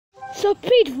So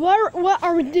Pete, what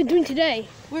are we doing today?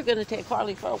 We're going to take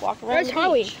Harley for a walk around There's the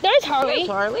Harley. beach. There's Harley. There's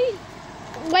Harley.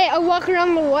 Wait, a walk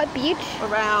around the what beach?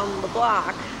 Around the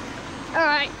block. All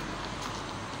right.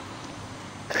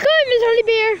 Come on, Miss Harley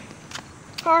Bear.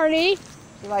 Harley.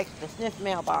 She likes to sniff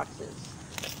mailboxes.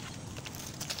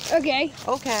 Okay.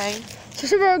 Okay.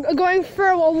 So we're going for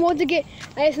a walk to get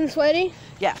nice and sweaty?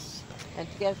 Yes. And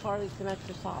to get Harley some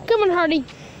exercise. Come on, Harley.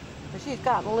 But she's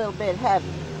gotten a little bit heavy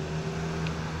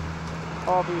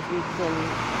all these weeks in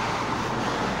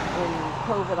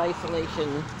COVID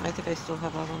isolation. I think I still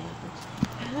have that on.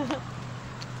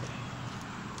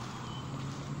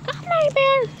 Come on,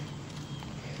 Bear.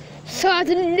 So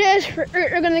after this,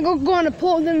 we're gonna go on a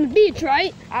pool on the beach,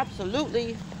 right?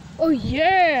 Absolutely. Oh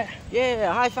yeah.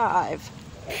 Yeah, high five.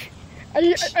 Are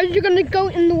you gonna go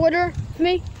in the water with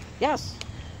me? Yes.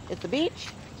 At the beach?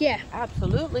 Yeah.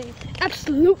 Absolutely.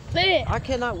 Absolutely. I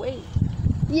cannot wait.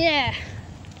 Yeah.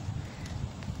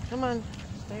 Come on.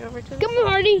 Stay over to the Come on,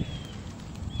 Harley.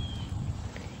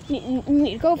 You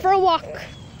need to go for a walk.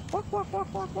 Walk, walk,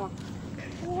 walk, walk, walk.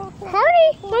 Walk, walk.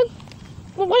 Harley, want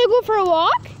to go for a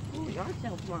walk? Ooh, yard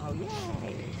sale tomorrow. Yay.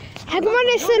 How come when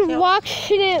I said walk,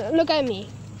 she didn't look at me?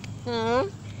 Hmm?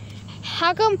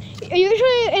 How come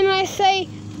usually when I say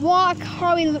walk,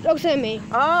 Harley looks at me?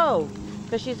 Oh,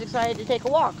 because she's excited to take a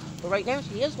walk. But right now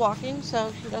she is walking,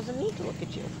 so she doesn't need to look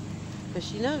at you. Because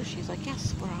she knows, she's like,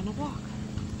 yes, we're on a walk.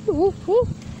 Whoop, whoop,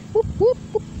 whoop, whoop,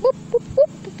 whoop, whoop, whoop,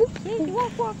 whoop, whoop.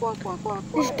 Walk, walk, walk, walk, walk,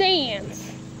 Just walk.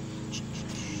 dance.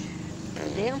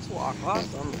 Dance walk,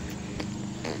 awesome.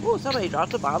 Oh, somebody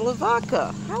dropped a bottle of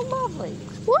vodka. How lovely.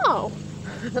 Whoa.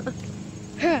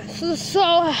 So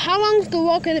how long is the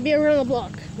walk going to be around the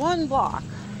block? 1 block.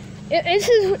 This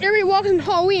is every walk in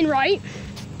Halloween, right?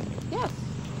 Yes.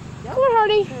 Yep. Come on,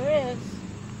 Harley. There is.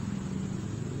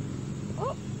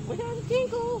 Oh, we got a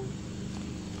tinkle.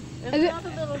 There's another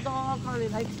little dog. Harley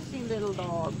likes to see little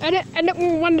dogs. I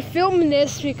don't want to film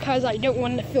this because I don't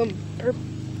want to film her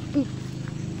poop.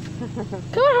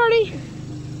 Come on, Harley.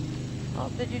 Oh,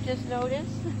 did you just notice?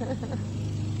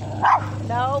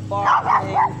 No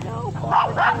barking. No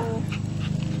barking.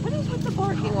 What is with the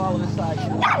barking all of a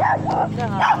sudden? No.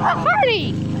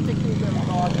 Harley! That's a cute little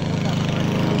dog.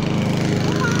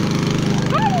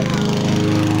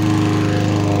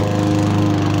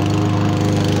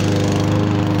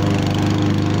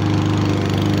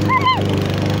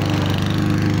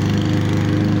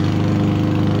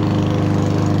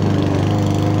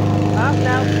 Oh,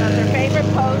 no, that's her favorite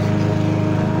post.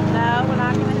 No, we're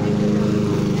not going to do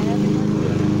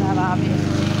that,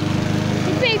 obviously.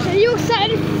 Hey, babes, are you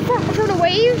excited for the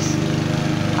waves?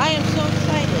 I am so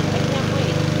excited. I can't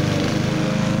wait.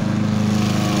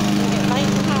 We'll get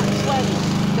nice and hot and sweaty.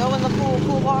 Go in the pool,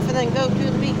 cool off, and then go to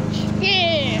the beach.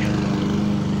 Yeah.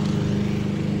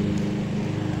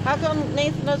 How come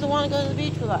Nathan doesn't want to go to the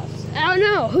beach with us? I don't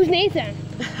know. Who's Nathan?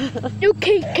 You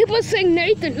keep on saying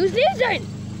Nathan. Who's Nathan?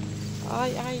 I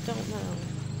don't know.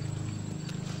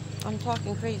 I'm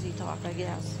talking crazy talk, I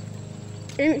guess.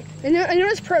 I know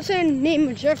this person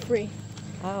named Jeffrey.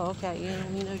 Oh, okay.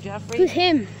 You know Jeffrey? Who's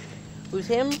him? Who's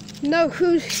him? No,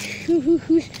 who's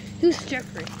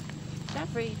Jeffrey?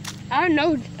 Jeffrey. I don't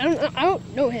know. I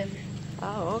don't know him.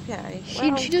 Oh, okay.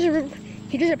 He does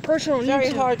a personal. It's very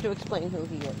YouTube. hard to explain who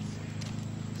he is.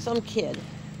 Some kid.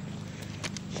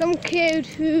 Some kid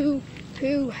who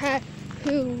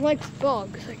likes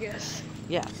bugs, I guess.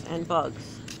 Yes, and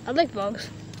bugs. I like bugs.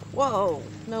 Whoa,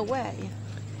 no way.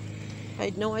 I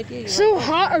had no idea you So liked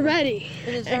hot bugs. already.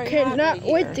 It is I very hot cannot right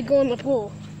wait here. to go in the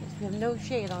pool. There's no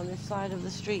shade on this side of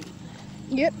the street.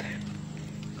 Yep.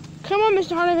 Come on,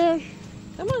 Mr. Harley.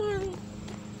 Come on, Harley.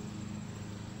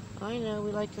 I know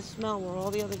we like to smell where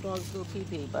all the other dogs go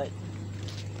pee-pee, but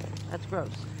that's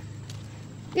gross.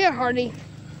 Yeah, Harley.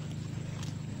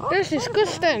 Oh, That's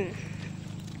disgusting.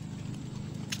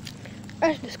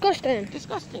 That's disgusting.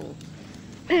 Disgusting.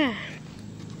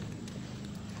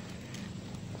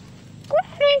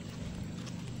 Harley.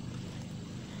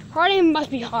 Harley must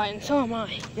be hot, and so am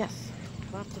I. Yes,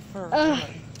 lots of fur.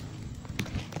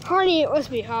 Harley must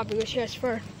be hot because she has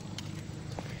fur.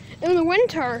 In the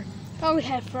winter, we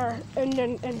have fur, and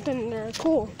then they're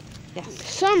cool. Yes.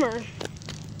 Summer,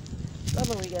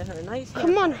 Summer we get her nice hair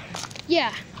come on,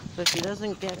 yeah. so she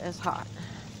doesn't get as hot.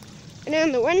 And then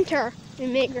in the winter, we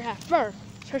make her have fur,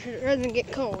 so she doesn't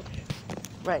get cold.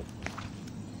 Right.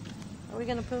 Are we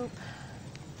gonna poop?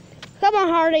 Come on,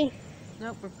 Harley.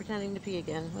 Nope, we're pretending to pee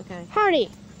again. Okay. Harley.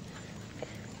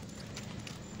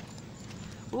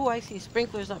 Ooh, I see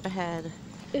sprinklers up ahead.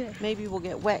 Yeah. Maybe we'll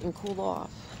get wet and cool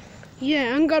off.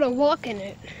 Yeah, I'm gonna walk in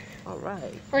it. All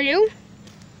right. Are you?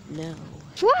 No.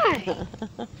 Why?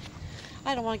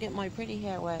 I don't want to get my pretty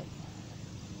hair wet.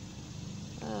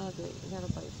 Oh, great. We got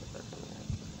a bicycle coming out.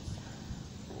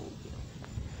 Thank you.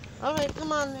 All right,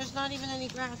 come on. There's not even any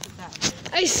grass at that.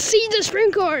 I see the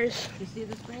sprinklers. You see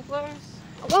the sprinklers?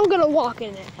 I'm gonna walk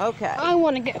in it. Okay. I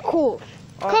want to get cool.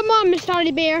 Awesome. Come on, Miss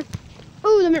Teddy Bear.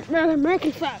 Ooh, the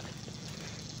American flag.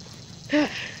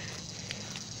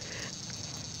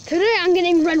 Today I'm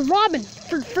getting Red Robin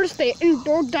for the first day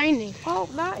indoor dining. Oh,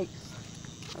 nice.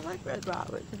 I like Red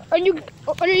Robin. Are you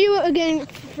again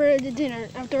for the dinner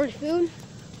outdoors food?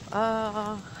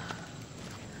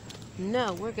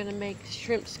 No, we're gonna make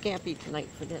shrimp scampi tonight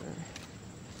for dinner.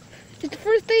 It's the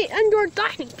first day indoor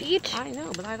dining, Peach. I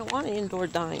know, but I don't want to indoor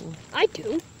dine. I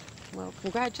do. Well,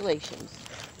 congratulations.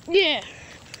 Yeah.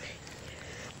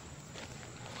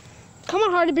 Come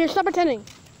on, Harley Bear, stop pretending.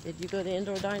 Did you go to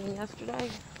indoor dining yesterday?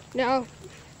 No.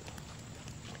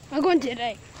 I'm going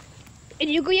today. Did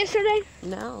you go yesterday?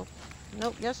 No.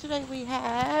 Nope. Yesterday we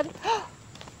had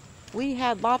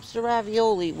lobster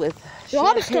ravioli with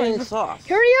champagne sauce.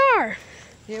 Here we are.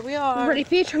 Here we are. Ready,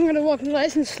 Peach? I'm gonna walk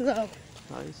nice and slow.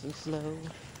 Nice and slow.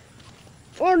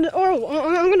 Or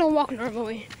I'm gonna walk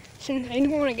normally since I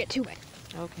don't want to get too wet.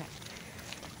 Okay.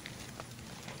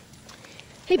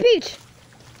 Hey, Peach.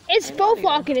 It's both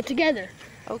walking it together.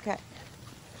 Okay.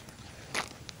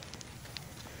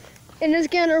 And it's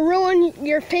gonna ruin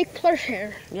your fake plush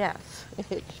hair. Yes,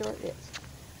 it sure is.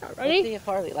 Let's Ready? see if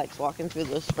Harley likes walking through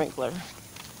the sprinkler.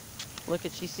 Look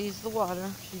she sees the water.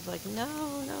 She's like, no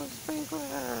sprinkler.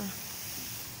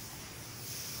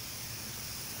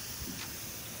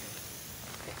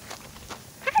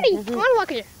 Harley, I wanna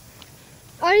walk it.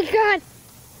 Oh my God.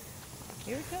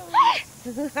 Here it goes.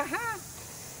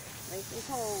 Nice and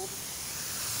cold.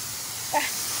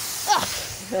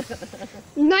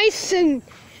 Nice and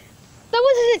that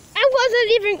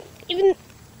wasn't even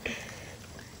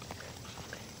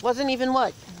Wasn't even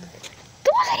what?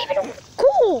 that wasn't even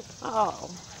cool. Oh.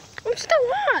 I'm still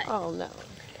hot. Oh no.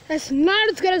 That's not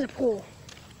as good as a pool.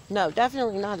 No,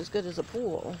 definitely not as good as a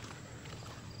pool.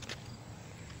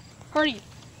 Harley.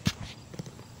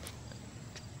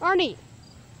 Arnie.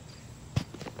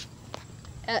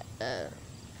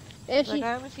 Like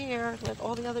I was here. Let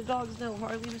all the other dogs know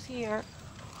Harley was here.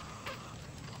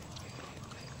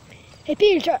 Hey,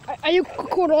 Peach, are you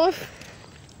cooled off?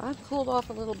 I've cooled off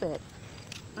a little bit.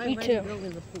 I'm ready to go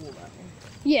in the pool though.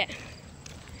 Yeah.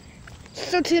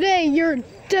 So today you're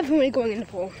definitely going in the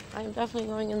pool. I am definitely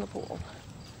going in the pool.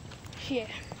 Yeah.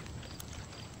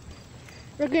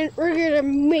 We're gonna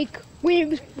make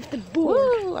waves with the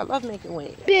board. Woo! I love making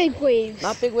waves. Big waves.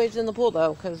 Not big waves in the pool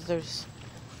though, because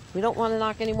we don't want to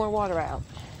knock any more water out.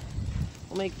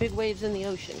 We'll make big waves in the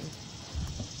ocean.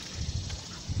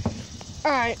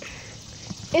 All right.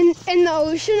 In the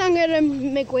ocean, I'm gonna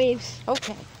make waves.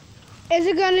 Okay. Is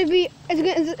it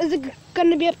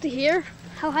gonna be up to here?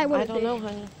 How high would it be? I don't know,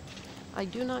 honey. I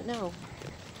do not know.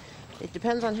 It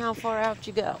depends on how far out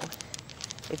you go.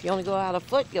 If you only go out a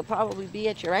foot, you'll probably be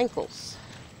at your ankles.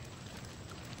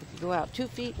 If you go out 2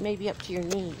 feet, maybe up to your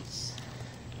knees.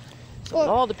 So it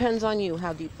all depends on you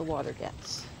how deep the water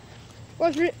gets.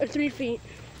 Or 3 feet.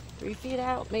 3 feet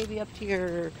out, maybe up to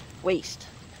your waist.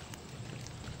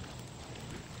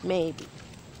 Maybe.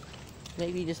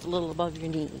 Maybe just a little above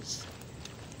your knees.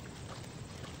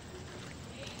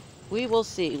 We will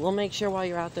see. We'll make sure while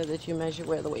you're out there that you measure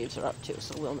where the waves are up to,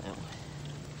 so we'll know.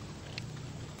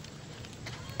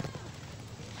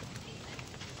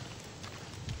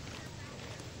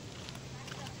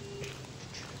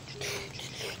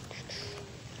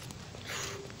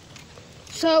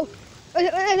 So,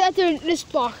 that's this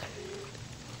block.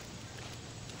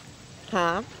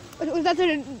 Huh? Was that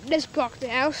this block, the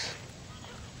house?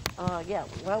 Yeah.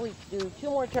 Well, we do 2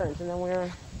 more turns, and then we're...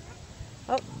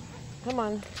 Oh, come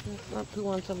on. Let's not poo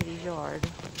on somebody's yard.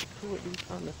 Poo at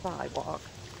least on the sidewalk.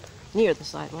 Near the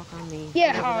sidewalk, on the...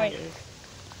 Yeah, alright.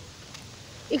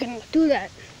 You can do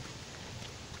that.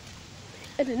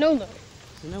 It's a no-no.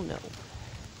 It's a no-no.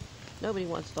 Nobody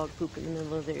wants dog poop in the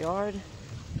middle of their yard.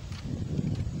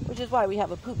 Which is why we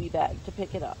have a poopy bag to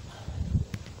pick it up.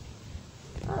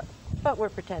 But we're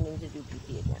pretending to do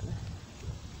pee-pee again.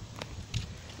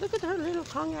 Look at her little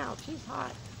tongue out. She's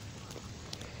hot.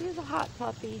 She's a hot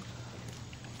puppy.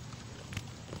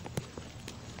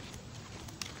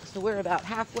 So we're about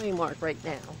halfway mark right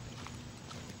now.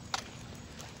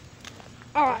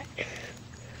 Alright.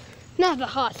 Not the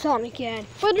hot sun again.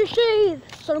 But the shade,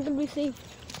 so I'm gonna be safe.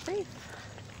 Safe.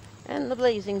 And the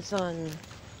blazing sun.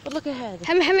 But look ahead.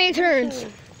 How many turns?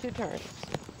 2 turns.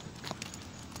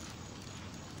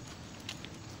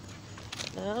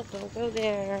 No, don't go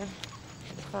there.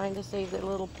 They're trying to save their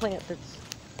little plant that's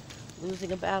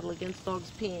losing a battle against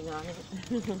dogs peeing on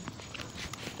it.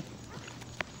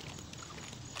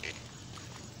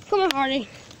 Come on, Harley.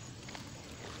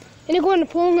 And you go in the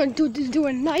pool and do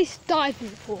a nice dive in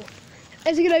the pool.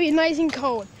 It's gonna be nice and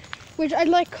cold, which I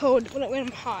like cold when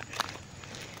I'm hot.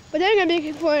 But then I'm gonna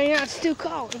be pointing out it's too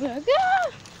cold. I'm like, ah!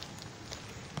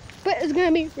 But it's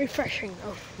gonna be refreshing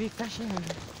though. Refreshing.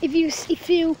 If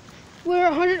you wear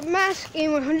 100 mask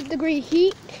in 100-degree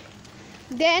heat,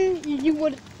 then you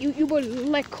would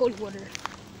like cold water.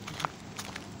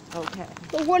 Okay.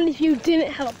 But what if you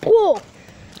didn't have a pool?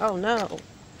 Oh no.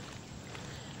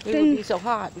 It would be so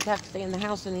hot. We'd have to stay in the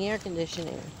house in the air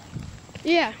conditioning.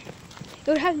 Yeah.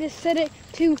 You would have to set it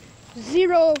to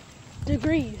 0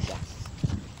 degrees. Yes.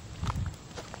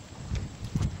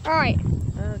 Alright.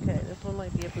 Okay, this one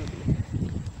might be a poopy.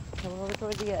 Come over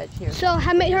toward the edge here. So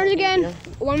how many turns again?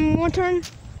 One more turn?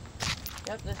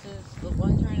 Yep, this is the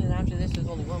one turn, and after this is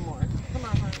only one more. Come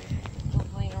on, Harley. Stop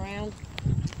playing around.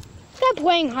 Stop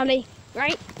playing, Harley.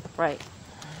 Right? Right.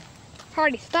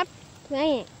 Harley, stop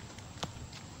playing.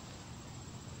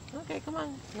 Okay, come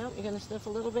on. Nope, you're going to sniff a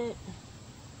little bit.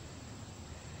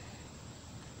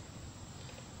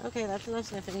 Okay, that's enough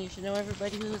sniffing. You should know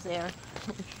everybody who's there.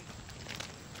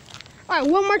 Alright,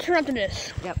 one more turn after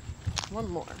this. Yep, one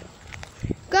more.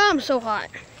 God, I'm so hot.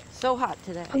 So hot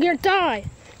today. I'm gonna die.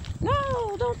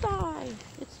 No, don't die.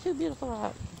 It's too beautiful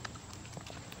out.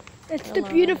 It's too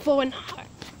beautiful and hot.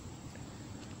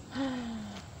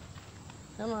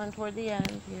 Come on, toward the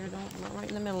end here. Not right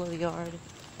in the middle of the yard.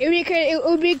 We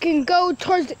can go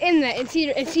towards the inlet and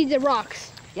see the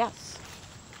rocks. Yes.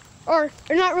 Or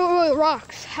not really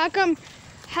rocks. How come?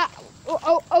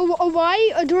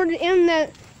 Why toward the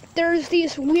inlet there's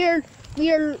these weird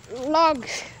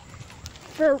logs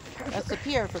That's the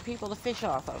pier for people to fish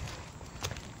off of.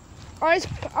 Are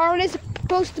they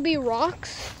supposed to be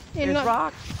rocks? There's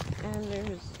rocks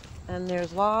and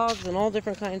there's logs and all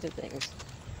different kinds of things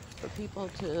for people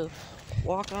to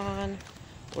walk on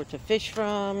or to fish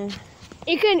from.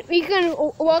 We can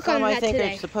walk on Some that I think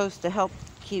today. are supposed to help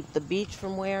keep the beach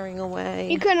from wearing away.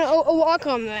 You can walk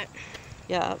on that.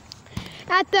 Yeah.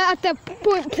 At the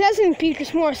Point Pleasant Beach,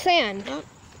 there's more sand.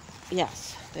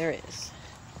 Yes, there is.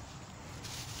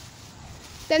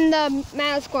 Than the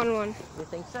Mascon one. You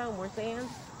think so? More sand?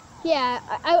 Yeah,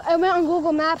 I went on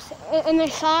Google Maps and I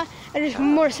saw there's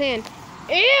more sand.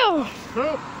 Ew!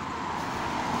 Poop.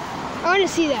 I want to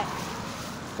see that.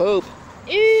 Poop.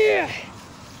 Ew!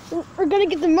 We're gonna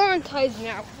get demonetized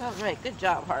now. All right, good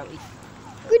job, Harley.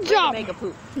 Good job. Make a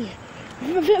poop.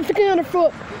 I'm sticking on the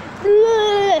foot.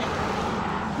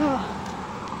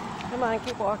 Come on,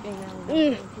 keep walking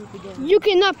now. Poop again. You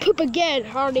cannot poop again,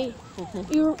 Harley.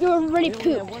 You already We only have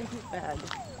pooped. one poop bag.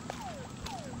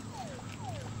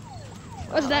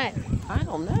 What's that? I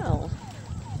don't know.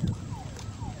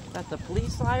 That's the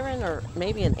police siren or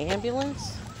maybe an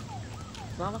ambulance?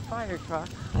 It's not a fire truck.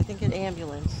 I think an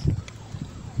ambulance.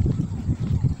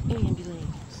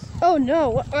 Ambulance. Oh no,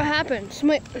 what happened?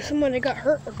 Somebody got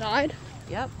hurt or died?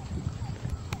 Yep.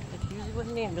 That's usually what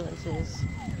an ambulance is.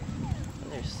 When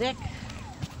they're sick.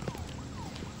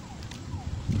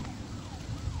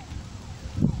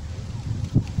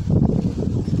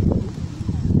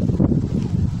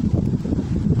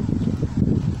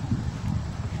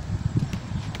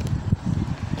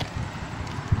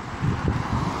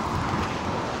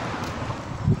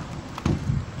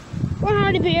 One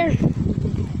Hardy beer.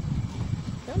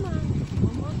 Come on.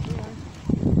 One more here.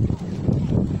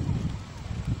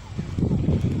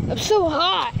 I'm so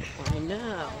hot. I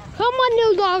know. Come on,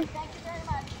 new dog.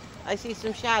 I see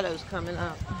some shadows coming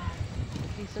up.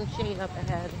 I see some shade up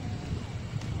ahead.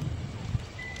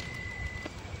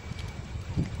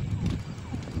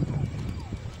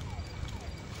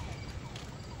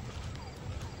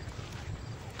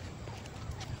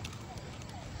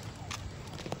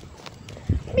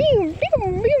 Beep, beep,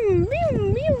 beep,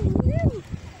 beep, beep, beep.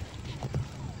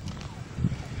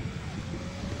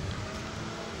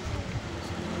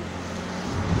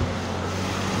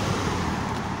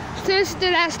 So this is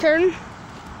the last turn.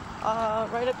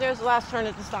 Right up there's the last turn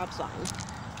at the stop sign.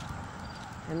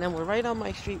 And then we're right on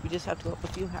my street. We just have to go up a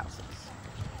few houses.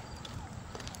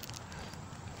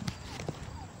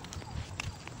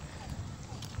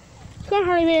 Come on,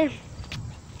 Hardy beer.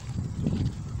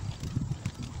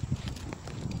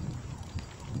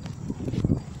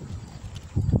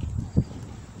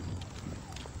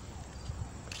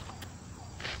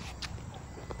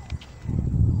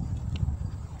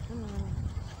 Come on.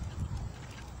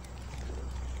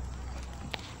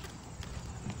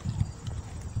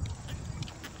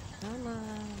 Come on.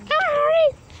 Come on, Hardy.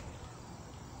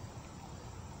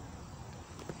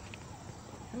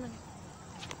 Come on.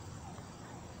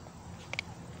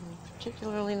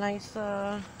 particularly nice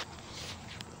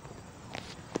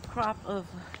crop of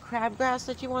crabgrass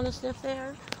that you want to sniff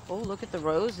there? Oh, look at the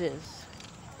roses.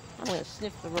 I'm going to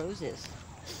sniff the roses.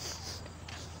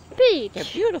 Beach. They're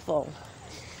beautiful.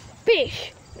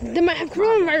 Beach. They might have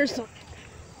coronavirus on.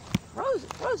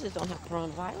 Roses don't have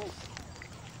coronavirus.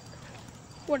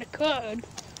 Or they could. I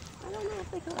don't know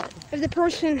if they could. If the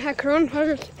person had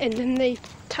coronavirus and then they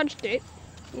touched it.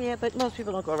 Yeah, but most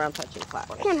people don't go around touching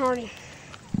flowers. Come on, Harley.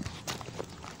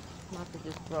 Not to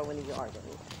just throw in the yard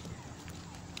anyway.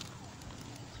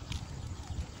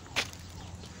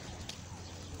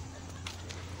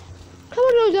 Come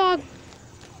on, little dog.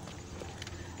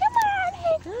 Come on,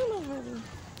 Harley. Come on, honey.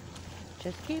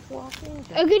 Just keep walking.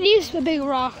 I could use the big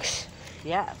rocks.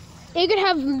 Yes. You could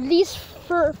have these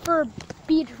for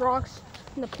beach rocks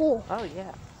in the pool. Oh,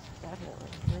 yeah. Definitely.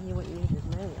 Then you wouldn't need as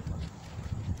many of them.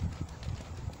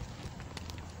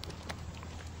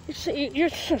 You're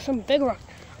some big rock.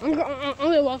 I'm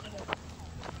gonna walk.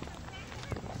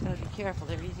 So be careful.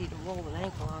 They're easy to roll an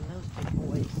ankle on, those big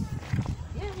boys.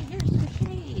 Yeah, here's some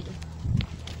shade.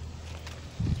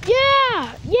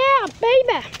 Yeah,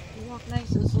 baby. You walk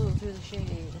nice and slow through the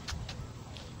shade.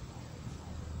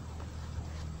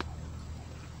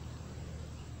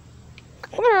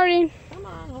 Come on, Harley. Come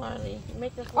on, Harley. You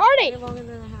make this Harley! way longer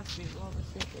than I have to with all the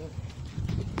sniffing.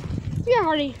 Yeah,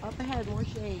 Harley. Up ahead, more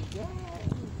shade. Yay!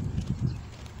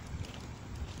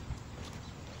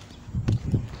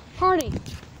 Harley.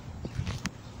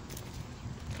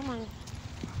 Come on.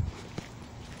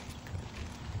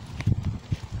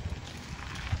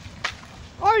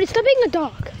 Harley, stop being a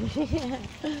dog.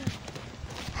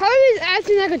 Harley's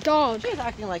acting like a dog. She's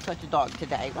acting like such a dog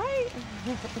today, right?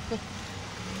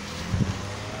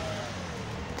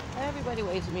 Everybody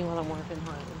waves at me when I'm working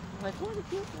hard. Like, what a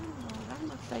cute dog. I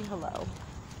must say hello.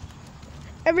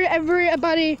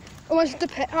 Everybody wants to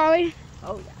pet Harley.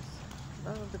 Oh, yes.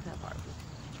 Love the pet Harley.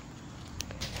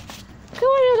 Come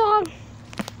on, little dog.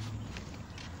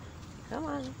 Come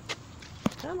on.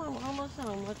 Come on, we're almost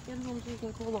home. Let's get home so you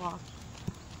can cool off.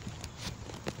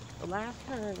 The last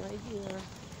turn right here.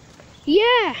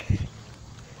 Yeah.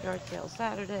 Yard sale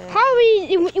Saturday.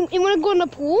 Harley, you want to go in the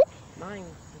pool? 9 to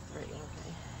 3,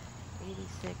 okay.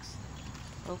 86.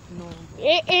 Open normal.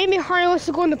 Amy Harley wants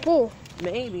to go in the pool.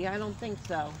 Maybe, I don't think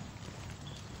so.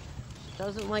 She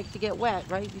doesn't like to get wet,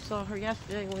 right? You saw her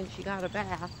yesterday when she got a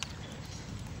bath.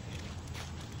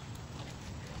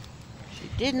 She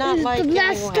did not This is like the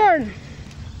getting last wet. turn.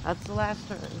 That's the last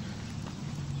turn.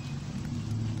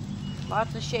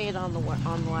 Lots of shade on the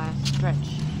last stretch.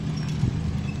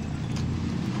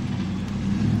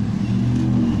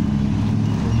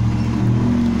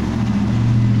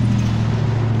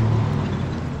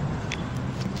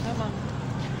 Come on.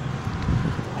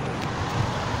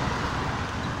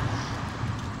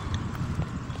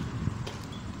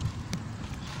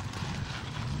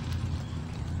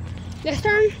 This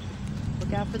turn?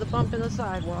 Look out for the bump in the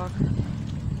sidewalk.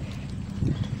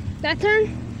 That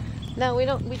turn? No, we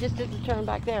don't. We just did the turn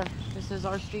back there. This is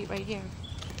our street right here.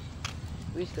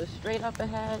 We just go straight up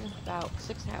ahead, about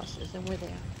 6 houses, and we're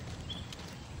there.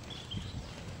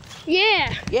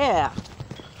 Yeah. Yeah.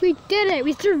 We did it.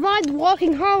 We survived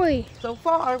walking Harley. So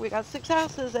far, we got 6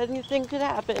 houses. Anything could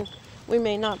happen. We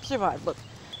may not survive. Look,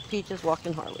 Peach is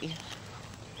walking Harley.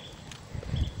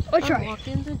 I'll I'm try.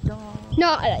 walking the dog.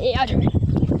 No, I'll try.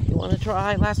 You want to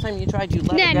try? Last time you tried, you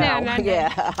let her go. No.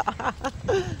 Yeah.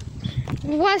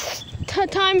 Last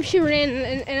time she ran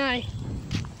and I.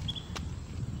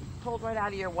 Pulled right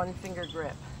out of your 1-finger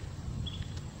grip.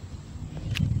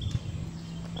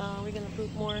 Are we going to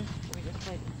poop more? Or we just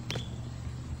like...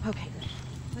 Okay, good.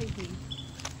 Play pee.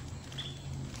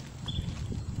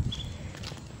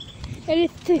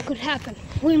 Anything could happen.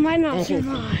 We might not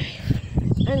survive.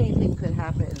 Anything could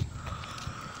happen.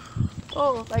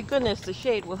 Oh, thank goodness, the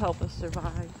shade will help us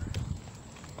survive.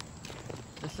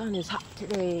 The sun is hot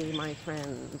today, my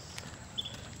friends.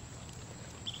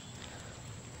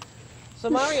 So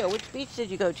Mario, which beach did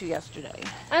you go to yesterday?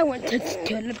 I went to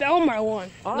the Belmar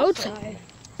one, low Awesome. tide.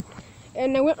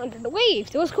 And I went under the waves.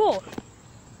 It was cool.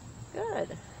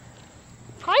 Good.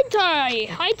 High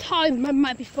tide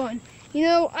might be fun. You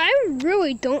know, I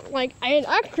really don't like, I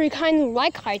actually kind of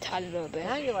like high tide a little bit.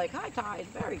 Now you like high tide.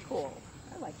 Very cool.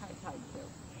 I like high tide too.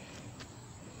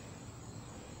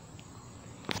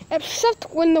 Except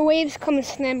when the waves come and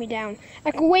slam me down.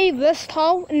 Like a wave this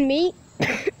tall and me.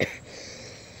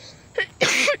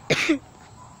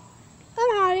 I'm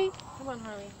Harley. Come on,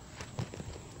 Harley.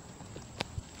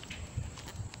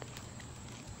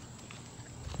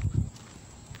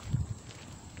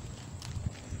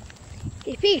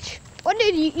 Hey, Peach, what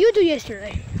did you do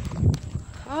yesterday?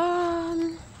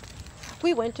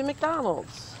 We went to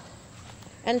McDonald's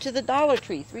and to the Dollar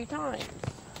Tree 3 times.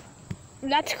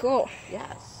 That's cool.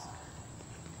 Yes.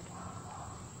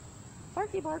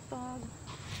 Barky bark dog.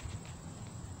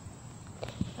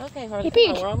 Okay, Harley, Hey,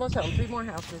 come on, Peach. we're almost home. 3 more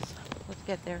houses. Let's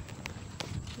get there.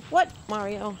 What,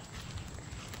 Mario?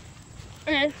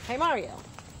 Okay. Hey, Mario.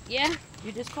 Yeah?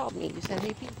 You just called me. You said,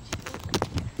 hey, Peach.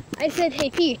 I said, hey,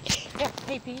 Peach. Yeah,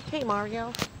 hey, Peach. Hey,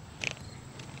 Mario.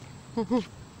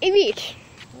 Hey, Peach.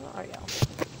 Mario.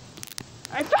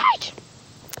 Hey, Peach!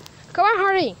 Come on,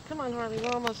 Harley. Come on, Harley.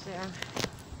 We're almost there.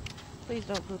 Please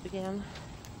don't poop again.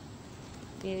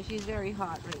 Yeah, she's very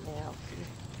hot right now.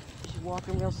 She's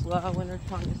walking real slow and her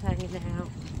tongue is hanging out.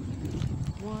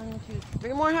 1, 2,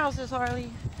 3 more houses,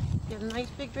 Harley. Get a nice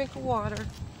big drink of water.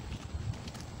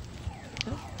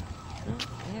 Oh,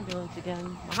 ambulance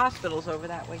again. The hospital's over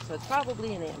that way, so it's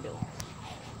probably an ambulance.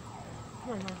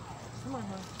 Come on, Harley. Come on,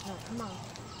 Harley. No, come on.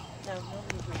 No,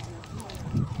 nobody's right now. Come on.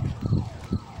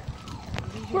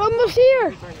 We're almost here.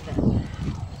 Bernadette.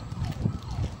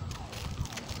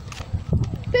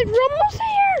 But we're almost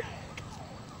here.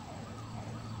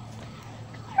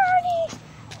 Harley.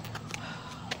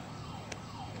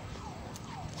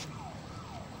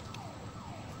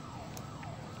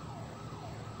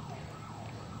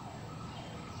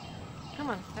 Come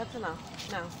on, that's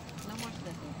enough. No, no more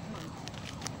sniffing. Come on.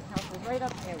 The house is right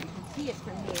up there. You can see it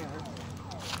from here.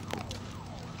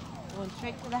 Going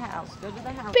straight to the house. Go to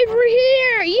the house. But we're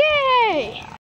here. Yay!